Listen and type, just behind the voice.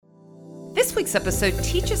This week's episode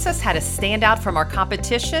teaches us how to stand out from our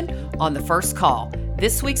competition on the first call.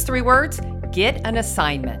 This week's 3 words: get an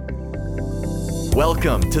assignment.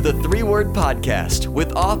 Welcome to the 3-Word Podcast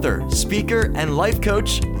with author, speaker, and life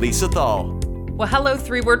coach, Lisa Thal. Well, hello,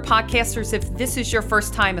 3-Word Podcasters. If this is your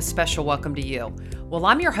first time, a special welcome to you. Well,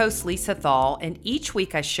 I'm your host, Lisa Thal, and each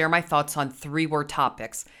week I share my thoughts on 3-word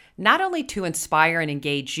topics, not only to inspire and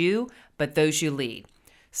engage you, but those you lead.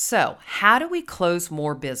 So, how do we close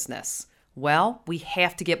more business? Well, we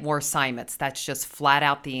have to get more assignments. That's just flat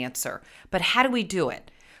out the answer. But how do we do it?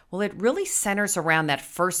 Well, it really centers around that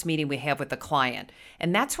first meeting we have with the client.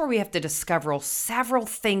 And that's where we have to discover several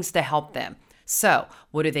things to help them. So,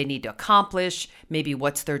 what do they need to accomplish? Maybe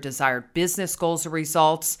what's their desired business goals or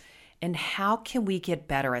results? And how can we get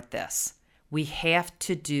better at this? We have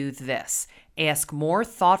to do this. Ask more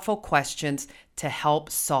thoughtful questions to help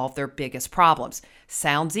solve their biggest problems.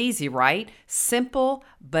 Sounds easy, right? Simple,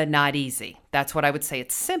 but not easy. That's what I would say.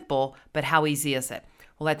 It's simple, but how easy is it?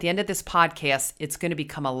 Well, at the end of this podcast, it's going to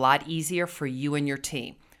become a lot easier for you and your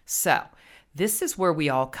team. So, this is where we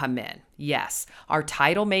all come in. Yes, our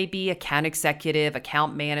title may be account executive,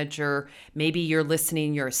 account manager. Maybe you're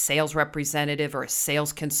a sales representative or a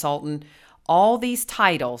sales consultant. All these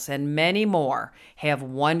titles and many more have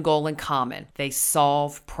one goal in common. They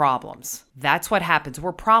solve problems. That's what happens.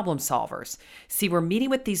 We're problem solvers. See, we're meeting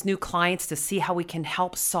with these new clients to see how we can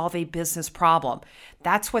help solve a business problem.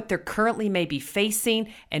 That's what they're currently maybe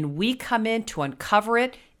facing, and we come in to uncover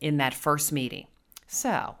it in that first meeting.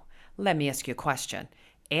 So, let me ask you a question.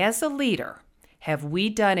 As a leader, have we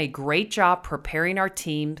done a great job preparing our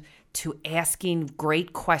team to asking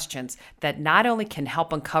great questions that not only can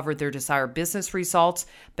help uncover their desired business results,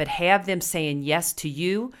 but have them saying yes to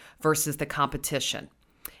you versus the competition?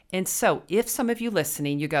 And so if some of you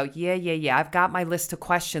listening, you go, yeah, I've got my list of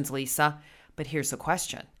questions, Lisa, but here's the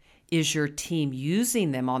question. Is your team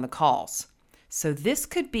using them on the calls? So this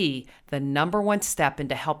could be the number one step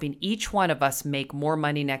into helping each one of us make more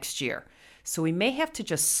money next year. So we may have to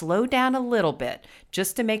just slow down a little bit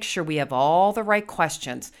just to make sure we have all the right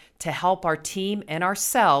questions to help our team and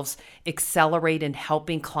ourselves accelerate in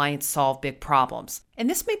helping clients solve big problems. And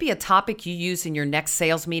this may be a topic you use in your next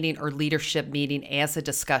sales meeting or leadership meeting as a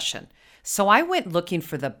discussion. So I went looking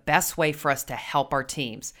for the best way for us to help our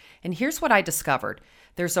teams. And here's what I discovered.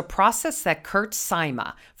 There's a process that Kurt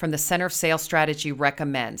Sima from the Center of Sales Strategy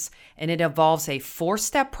recommends, and it involves a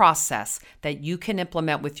 4-step process that you can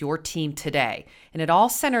implement with your team today. And it all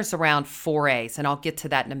centers around 4 A's, and I'll get to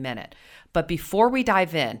that in a minute. But before we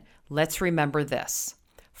dive in, let's remember this.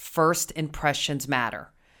 First impressions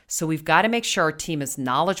matter. So we've got to make sure our team is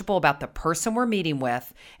knowledgeable about the person we're meeting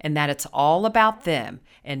with and that it's all about them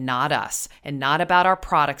and not us and not about our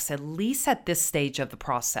products, at least at this stage of the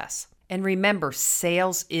process. And remember,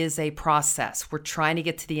 sales is a process. We're trying to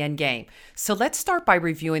get to the end game. So let's start by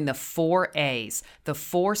reviewing the 4 A's, the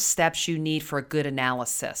 4 steps you need for a good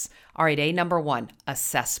analysis. All right, A number 1,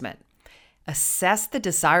 assessment. Assess the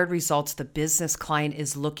desired results the business client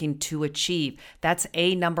is looking to achieve. That's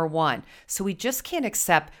A number 1. So we just can't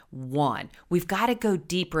accept one. We've got to go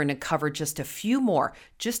deeper and uncover just a few more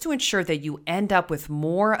just to ensure that you end up with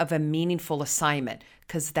more of a meaningful assignment,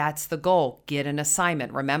 because that's the goal. Get an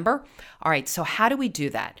assignment, remember? All right, so how do we do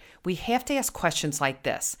that? We have to ask questions like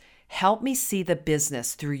this. Help me see the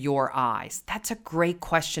business through your eyes. That's a great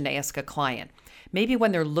question to ask a client. Maybe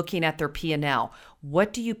when they're looking at their P&L,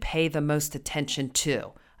 what do you pay the most attention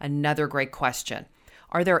to? Another great question.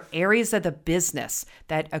 Are there areas of the business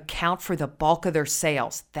that account for the bulk of their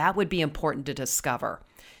sales? That would be important to discover.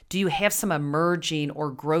 Do you have some emerging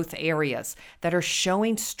or growth areas that are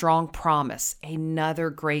showing strong promise? Another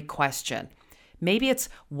great question. Maybe it's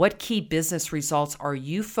what key business results are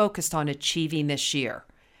you focused on achieving this year?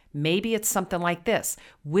 Maybe it's something like this.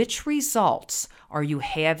 Which results are you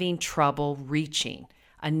having trouble reaching?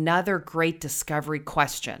 Another great discovery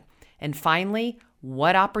question. And finally,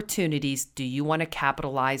 what opportunities do you want to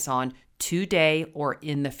capitalize on today or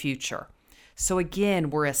in the future? So again,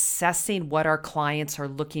 we're assessing what our clients are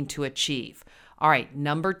looking to achieve. All right,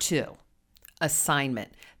 number 2,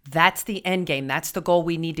 assignment. That's the end game. That's the goal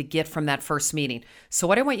we need to get from that first meeting. So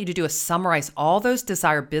what I want you to do is summarize all those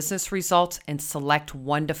desired business results and select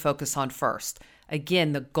one to focus on first.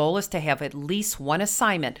 Again, the goal is to have at least one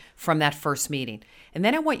assignment from that first meeting. And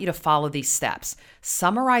then I want you to follow these steps.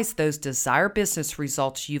 Summarize those desired business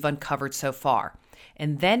results you've uncovered so far.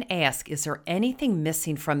 And then ask, is there anything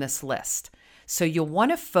missing from this list? So you'll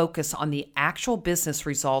want to focus on the actual business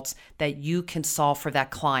results that you can solve for that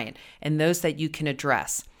client and those that you can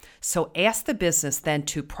address. So ask the business then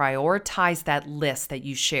to prioritize that list that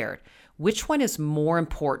you shared. Which one is more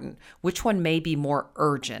important? Which one may be more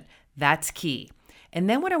urgent? That's key. And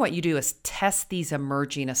then what I want you to do is test these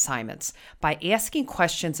emerging assignments by asking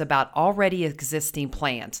questions about already existing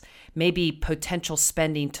plans, maybe potential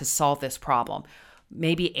spending to solve this problem.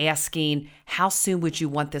 Maybe asking, how soon would you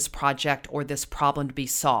want this project or this problem to be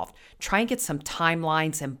solved? Try and get some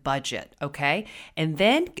timelines and budget, okay? And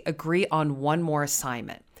then agree on one more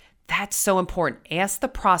assignment. That's so important. Ask the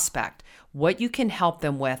prospect what you can help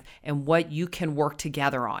them with and what you can work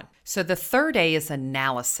together on. So the third A is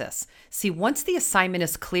analysis. See, once the assignment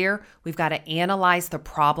is clear, we've got to analyze the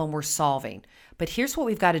problem we're solving. But here's what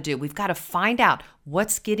we've got to do. We've got to find out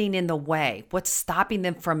what's getting in the way, what's stopping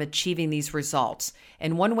them from achieving these results.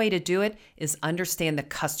 And one way to do it is understand the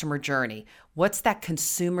customer journey. What's that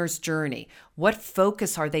consumer's journey? What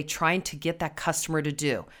focus are they trying to get that customer to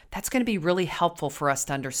do? That's going to be really helpful for us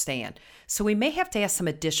to understand. So we may have to ask some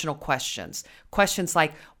additional questions. Questions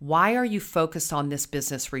like, why are you focused on this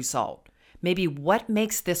business result? Maybe what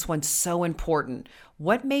makes this one so important?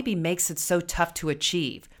 What maybe makes it so tough to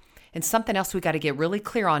achieve? And something else we got to get really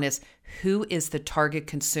clear on is who is the target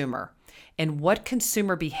consumer and what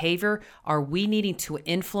consumer behavior are we needing to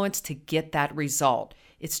influence to get that result?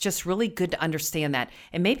 It's just really good to understand that.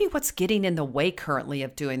 And maybe what's getting in the way currently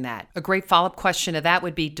of doing that. A great follow-up question to that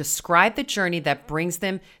would be describe the journey that brings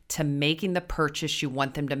them to making the purchase you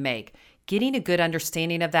want them to make. Getting a good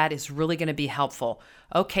understanding of that is really going to be helpful.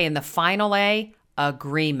 Okay, and the final A,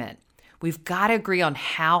 agreement. We've got to agree on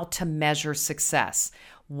how to measure success.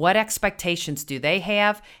 What expectations do they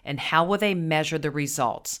have and how will they measure the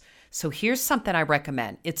results? So here's something I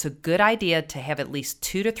recommend. It's a good idea to have at least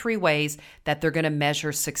 2 to 3 ways that they're going to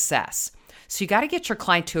measure success. So you got to get your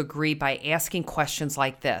client to agree by asking questions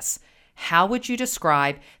like this. How would you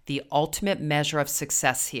describe the ultimate measure of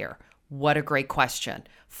success here? What a great question.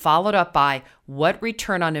 Followed up by, what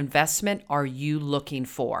return on investment are you looking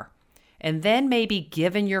for? And then maybe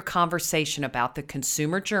given your conversation about the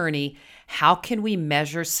consumer journey, how can we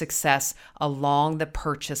measure success along the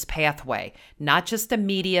purchase pathway? Not just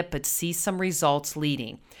immediate, but see some results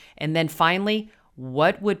leading. And then finally,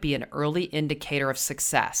 what would be an early indicator of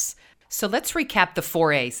success? So let's recap the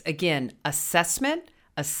 4 A's. Again, assessment,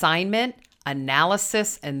 assignment,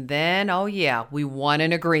 analysis, and then, oh yeah, we want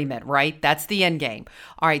an agreement, right? That's the end game.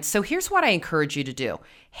 All right, so here's what I encourage you to do.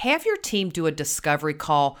 Have your team do a discovery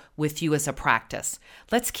call with you as a practice.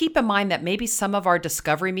 Let's keep in mind that maybe some of our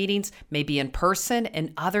discovery meetings may be in person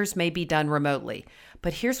and others may be done remotely.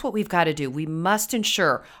 But here's what we've got to do. We must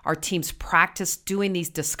ensure our teams practice doing these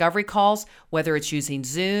discovery calls, whether it's using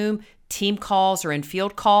Zoom, team calls, or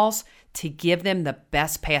in-field calls, to give them the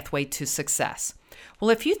best pathway to success. Well,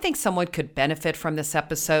 if you think someone could benefit from this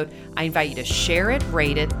episode, I invite you to share it,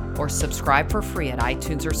 rate it, or subscribe for free at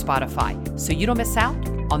iTunes or Spotify so you don't miss out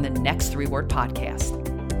on the next 3-Word podcast.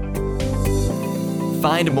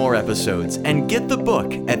 Find more episodes and get the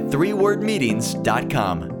book at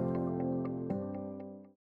 3wordmeetings.com.